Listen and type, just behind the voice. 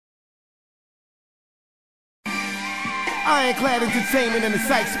Ironclad Entertainment and the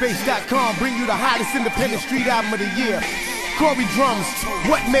SiteSpace.com bring you the hottest independent street album of the year. Corey Drumz,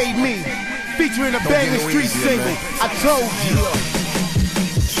 What Made Me, featuring a banging street single, I Told You.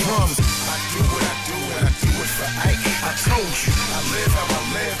 Drumz, I do what I do and I do it for I.K.E. I told you, I live how I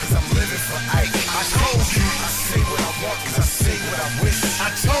live cause I'm living for I.K.E. I told you, I say what I want cause I say what I wish. I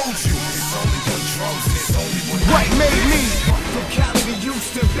told you, it's only one Drumz and it's only one What Made Me. From Cali to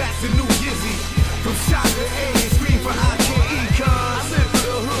Houston, back to New Year's. From shot to A, scream for I.K.E. cause I live for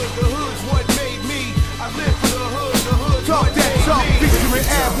the hood's what made me. I live for the hood, Talk that talk, featuring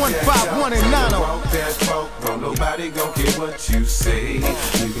Ab 151 and Nano. Walk that talk, don't nobody gon' care what you say. You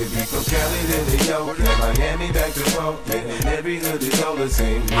can be from Cali to New York, and Miami back to Brooklyn, and every hood is all the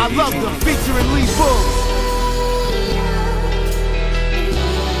same. I love them, featuring Lee Bulls.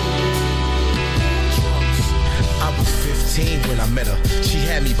 I was 15 when I met her, she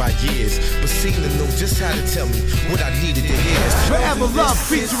had me by years, but seemed to know just how to tell me what I needed to hear. Forever Love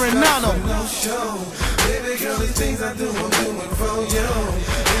featuring Nano. No show, baby girl, the things I do, I'm doing for you.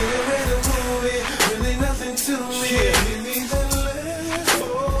 Ain't a movie, really nothing to it.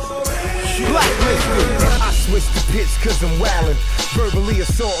 Blacklisted. I switched the pitch cause I'm wildin', verbally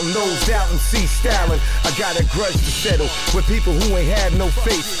assaulting those out and see styling. I got a grudge to settle with people who ain't had no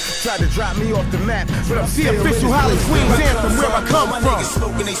face. Tried to drop me off the map, but I'm still the official Holly Queens anthem where I come from. Niggas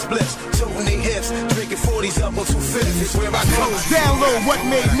smoking they spliffs, toting they hips, drinking 40s up on 250s. It's where I come from. Download What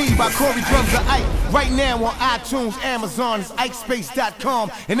Made Me by Corey Drumz of I.K.E. right now on iTunes, Amazon,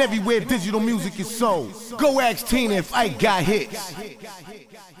 IKESpace.com, and everywhere digital music is sold. Go ask Tina if I.K.E got hits.